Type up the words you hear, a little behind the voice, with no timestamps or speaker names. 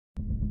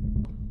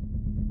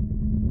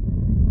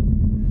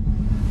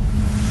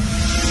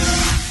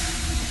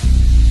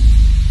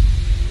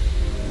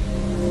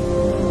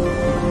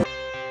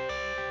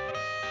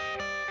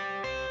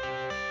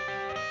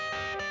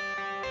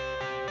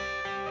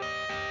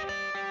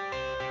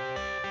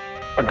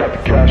I got the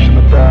cash in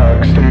the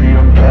bag,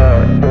 stadium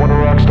packed. Born a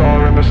rock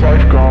star in this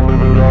life, gon'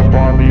 live it up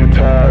on the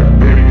attack.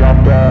 Baby,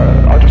 I'm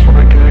bad, I just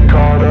wanna get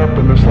caught up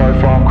in this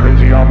life. I'm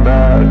crazy, I'm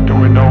mad,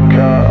 doing no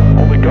cap.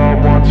 Only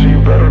God wants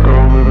you, better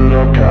go live it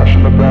up. Cash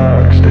in the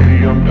bag,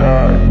 stadium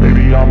packed.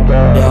 Baby, I'm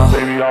bad, yeah.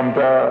 Baby, I'm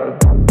bad.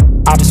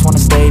 I just wanna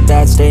stay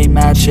bad, stay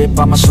mad. Chip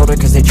on my shoulder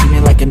cause they treat me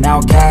like an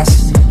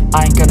outcast.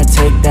 I ain't gonna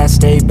take that,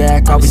 stay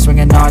back. I'll be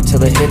swinging hard till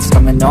the hits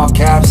come in all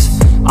caps.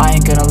 I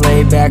ain't gonna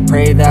lay back,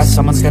 pray that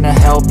someone's gonna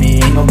help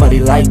me. Ain't nobody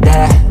like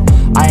that.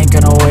 I ain't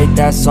gonna wait,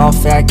 that's all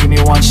fact. Give me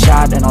one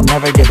shot and I'll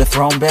never get the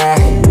throne back.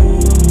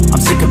 I'm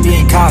sick of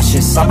being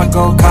cautious, I'ma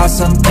go cause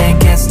something,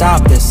 can't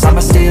stop this.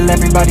 I'ma steal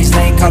everybody's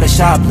lane, call it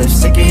shoplift.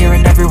 Sick of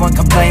hearing everyone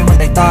complain when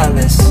they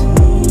thoughtless.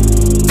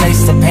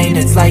 Taste the pain,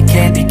 it's like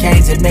candy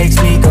canes. It makes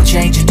me go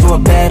change into a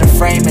better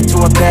frame,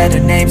 into a better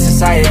name.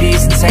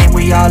 Society's insane,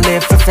 we all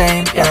live for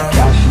fame, yeah.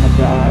 Cash in the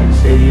bag,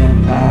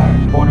 stadium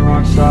packed. Born a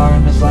rock star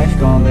in this life,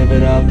 gon' live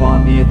it up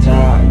on the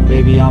attack.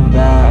 Baby, I'm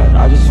bad,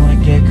 I just wanna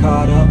get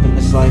caught up in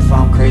this life.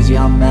 I'm crazy,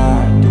 I'm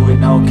mad, do it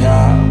no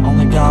cap.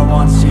 Only God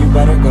wants you,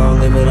 better go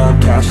live it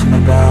up. Cash in the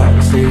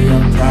bag,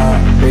 stadium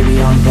packed.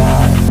 Baby, I'm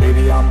bad,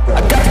 baby, I'm bad.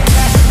 I got the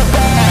cash in the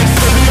bag,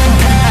 stadium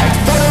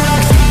packed. Born a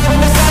rock star in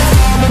this life,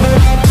 gon' live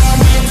it up.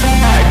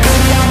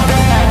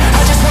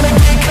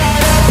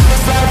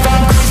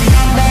 I'm crazy,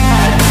 I'm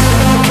mad, do it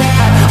no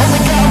cap. Only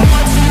God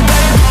wants you,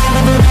 better go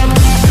live it up.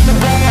 Cash in the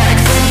bag,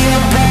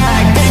 stadium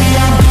packed. Baby,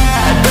 I'm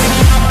bad,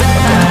 baby, I'm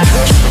bad. I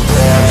got the cash in the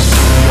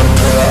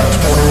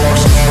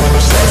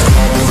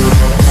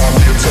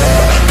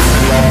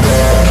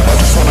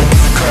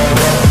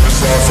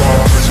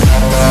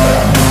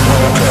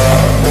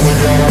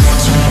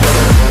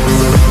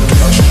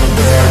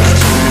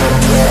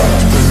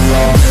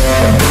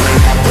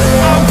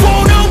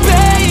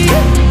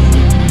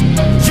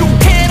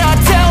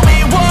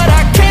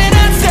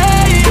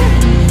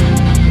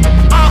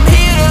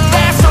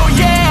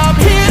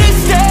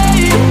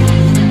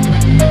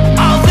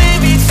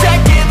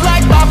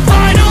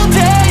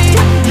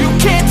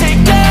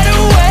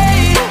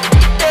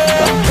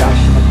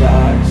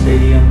bag,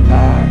 stadium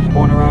packed.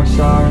 Born a rock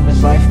star in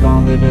this life,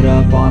 gon' live it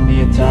up on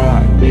the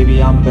attack.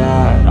 Baby, I'm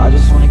bad, I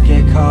just wanna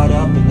get caught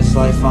up in this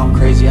life. I'm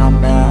crazy,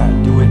 I'm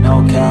mad, do it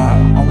no cap.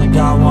 Only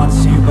God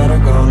wants you, better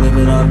go live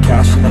it up.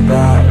 Cash in the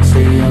bag,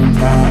 stadium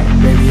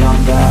packed. Baby,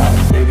 I'm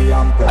bad, baby,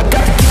 I'm bad. I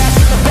got the cash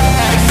in the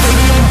bag,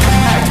 stadium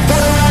packed.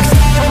 Born a rock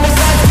star in this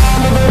life,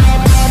 gon' live it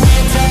up on the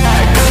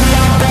attack. Baby,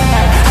 I'm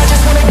bad, I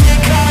just wanna get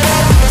caught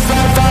up in this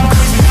life. I'm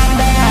crazy, I'm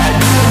mad,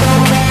 do it no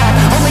cap.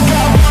 Only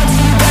God wants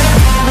you, better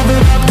go live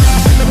it up.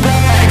 Cash in the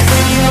bag,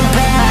 stadium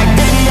packed.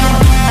 Baby, I'm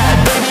bad,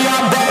 baby,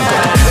 I'm bad.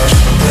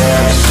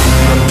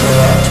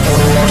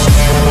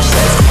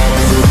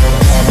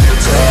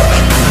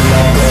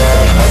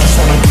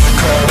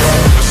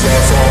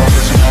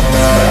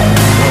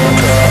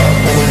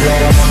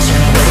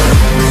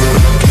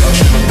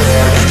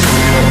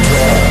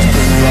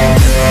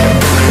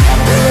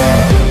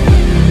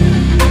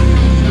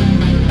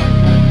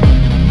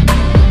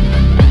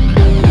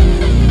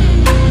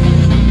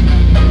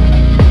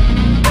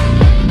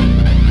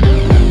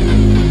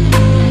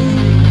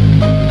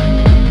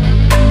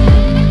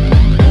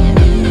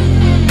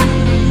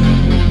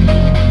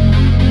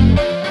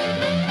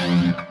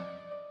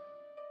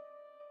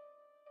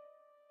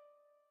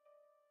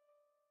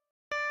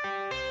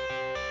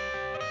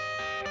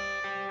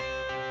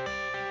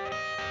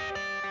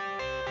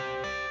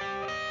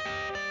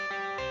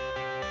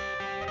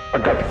 I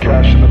got the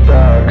cash in the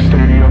bag,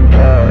 stadium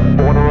packed.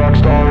 Born a rock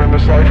star in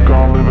this life,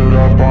 gon' live it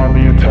up on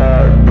the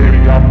attack.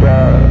 Baby, I'm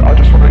bad, I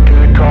just wanna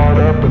get caught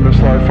up in this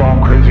life.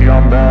 I'm crazy,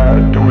 I'm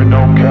mad, do it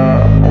no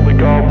cap. Only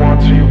God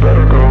wants you,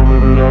 better go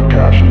live it up.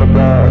 Cash in the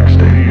bag,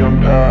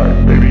 stadium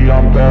packed. Baby,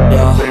 I'm bad,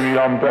 yeah. Baby,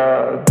 I'm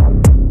bad.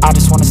 I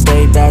just wanna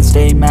stay bad,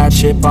 stay mad.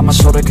 Chip on my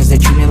shoulder cause they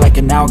treat me like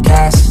an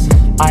outcast.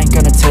 I ain't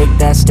gonna take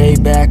that, stay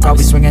back. I'll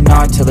be swinging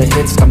hard till the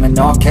hits come in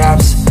all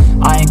caps.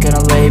 I ain't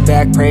gonna lay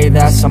back, pray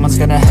that someone's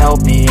gonna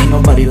help me. Ain't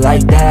nobody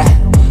like that.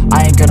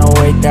 I ain't gonna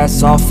wait,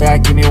 that's all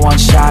fact. Give me one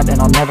shot and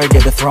I'll never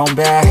get the throne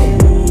back.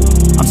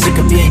 I'm sick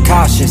of being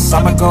cautious,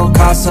 I'ma go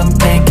cause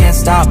something, can't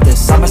stop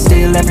this. I'ma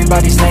steal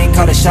everybody's lane,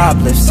 call it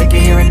shoplift. Sick of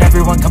hearing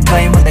everyone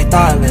complain when they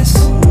thoughtless.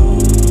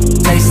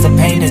 Taste the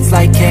pain, it's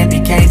like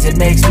candy canes. It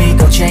makes me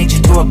go change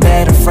into a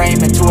better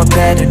frame, into a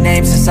better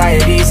name.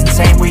 Society's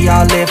insane, we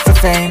all live for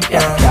fame,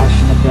 yeah.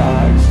 Cash in the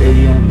bag,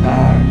 stadium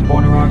packed.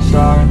 Born a rock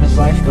star in this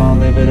life, gon'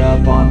 live it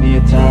up on the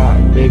attack.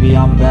 Baby,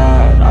 I'm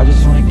bad, I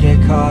just wanna get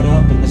caught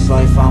up in this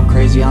life. I'm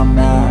crazy, I'm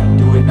mad,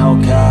 do it no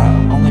cap.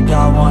 Only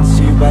God wants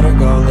you, better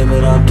go live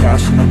it up.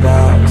 Cash in the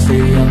bag,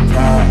 stadium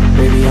packed.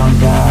 Baby, I'm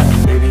bad,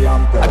 baby,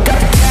 I'm bad. I got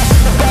the cash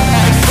in the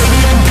bag,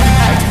 stadium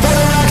packed. Born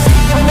a rock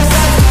star in this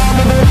life, gon'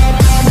 live it up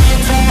on the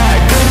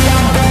attack. Baby,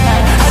 I'm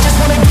bad, I just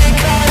wanna get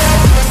caught up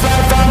in this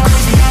life. I'm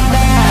crazy, I'm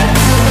mad, do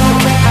it no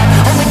cap.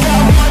 Only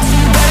God wants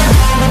you, better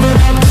go live it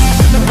up. Cash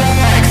in the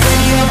bag,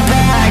 stadium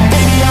packed.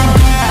 Baby, I'm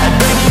bad,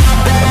 baby, I'm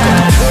bad. I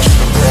got the cash in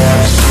the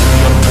bag,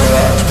 stadium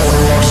packed. Born a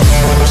rock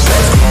star in this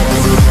life, gon'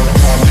 live it up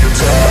on the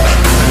attack.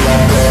 Baby,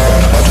 I'm bad,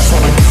 I just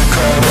wanna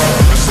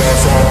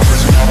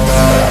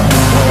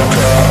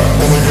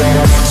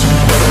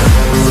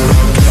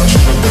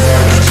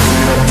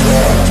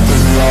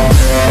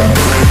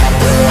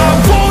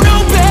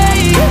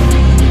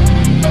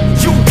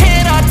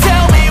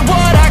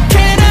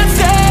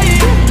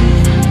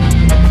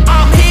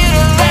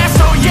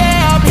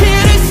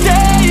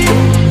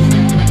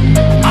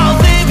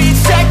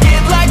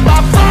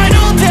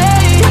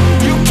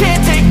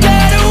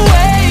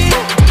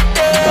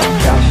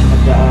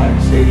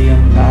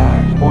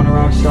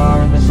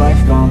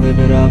gonna live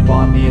it up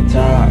on the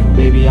attack.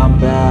 Baby, I'm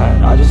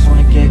bad, I just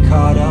wanna get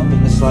caught up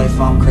in this life.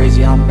 I'm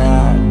crazy, I'm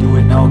mad, do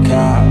it no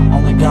cap.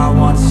 Only got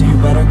one, so you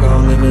better go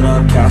live it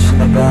up. Cash in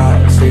the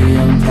bag,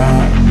 stadium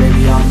packed.